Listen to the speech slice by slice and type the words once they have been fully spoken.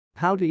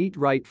How to eat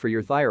right for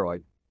your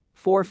thyroid.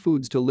 4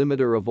 foods to limit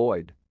or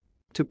avoid.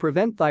 To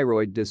prevent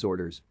thyroid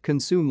disorders,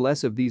 consume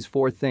less of these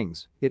 4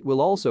 things. It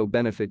will also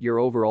benefit your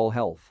overall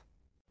health.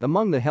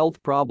 Among the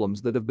health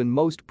problems that have been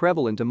most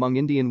prevalent among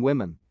Indian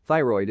women,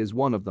 thyroid is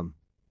one of them.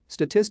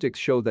 Statistics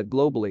show that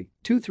globally,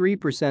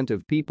 2–3%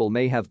 of people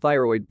may have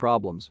thyroid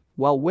problems,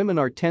 while women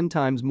are 10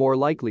 times more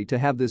likely to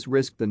have this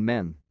risk than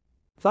men.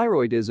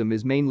 Thyroidism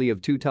is mainly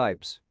of 2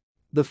 types.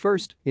 The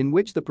first, in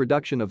which the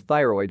production of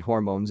thyroid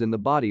hormones in the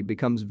body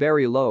becomes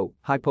very low,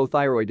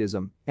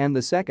 hypothyroidism, and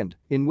the second,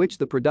 in which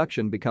the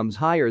production becomes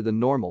higher than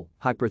normal,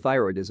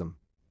 hyperthyroidism.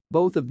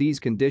 Both of these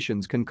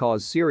conditions can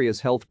cause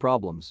serious health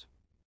problems.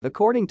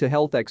 According to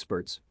health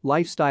experts,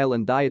 lifestyle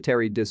and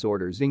dietary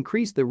disorders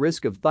increase the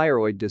risk of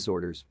thyroid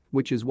disorders,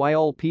 which is why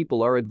all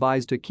people are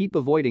advised to keep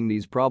avoiding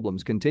these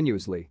problems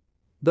continuously.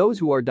 Those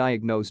who are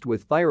diagnosed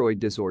with thyroid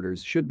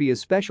disorders should be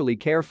especially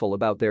careful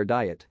about their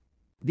diet.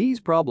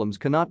 These problems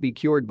cannot be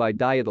cured by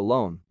diet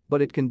alone,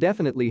 but it can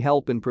definitely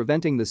help in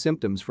preventing the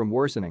symptoms from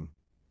worsening.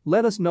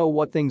 Let us know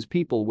what things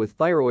people with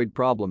thyroid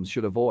problems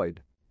should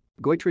avoid.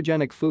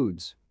 Goitrogenic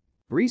foods.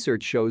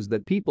 Research shows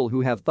that people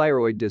who have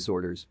thyroid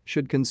disorders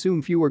should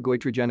consume fewer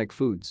goitrogenic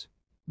foods.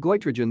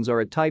 Goitrogens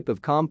are a type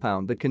of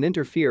compound that can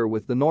interfere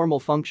with the normal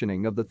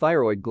functioning of the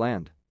thyroid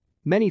gland.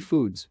 Many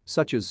foods,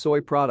 such as soy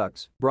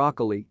products,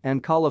 broccoli,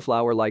 and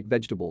cauliflower-like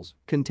vegetables,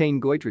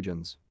 contain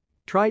goitrogens.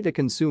 Try to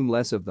consume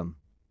less of them.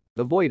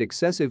 Avoid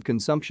excessive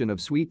consumption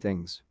of sweet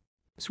things.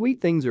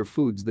 Sweet things are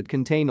foods that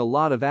contain a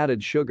lot of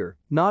added sugar,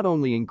 not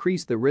only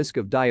increase the risk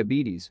of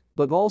diabetes,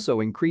 but also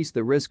increase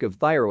the risk of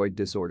thyroid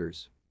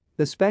disorders.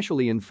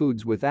 Especially in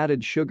foods with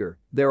added sugar,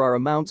 there are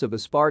amounts of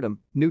aspartame,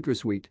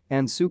 NutraSweet,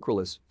 and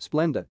sucralose,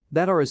 Splenda,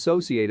 that are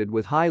associated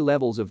with high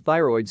levels of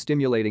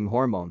thyroid-stimulating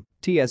hormone,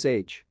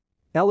 TSH.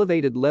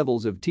 Elevated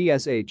levels of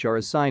TSH are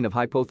a sign of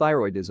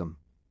hypothyroidism.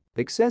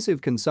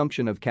 Excessive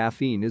consumption of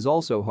caffeine is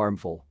also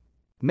harmful.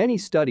 Many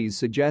studies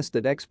suggest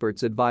that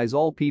experts advise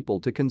all people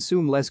to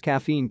consume less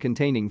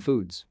caffeine-containing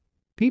foods.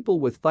 People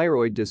with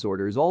thyroid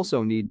disorders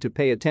also need to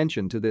pay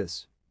attention to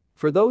this.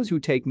 For those who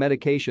take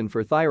medication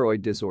for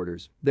thyroid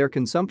disorders, their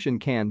consumption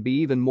can be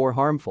even more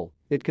harmful.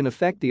 It can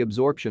affect the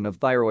absorption of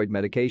thyroid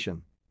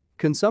medication.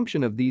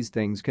 Consumption of these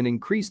things can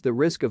increase the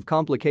risk of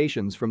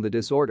complications from the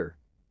disorder.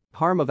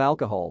 Harm of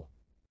alcohol.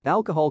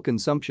 Alcohol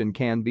consumption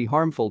can be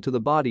harmful to the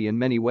body in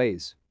many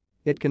ways.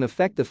 It can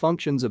affect the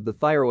functions of the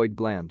thyroid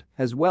gland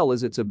as well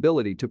as its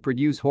ability to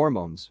produce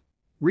hormones.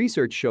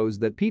 Research shows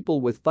that people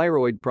with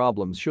thyroid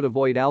problems should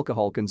avoid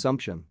alcohol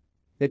consumption.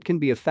 It can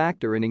be a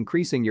factor in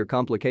increasing your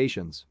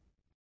complications.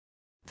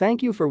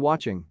 Thank you for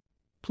watching.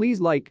 Please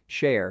like,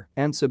 share,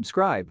 and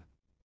subscribe.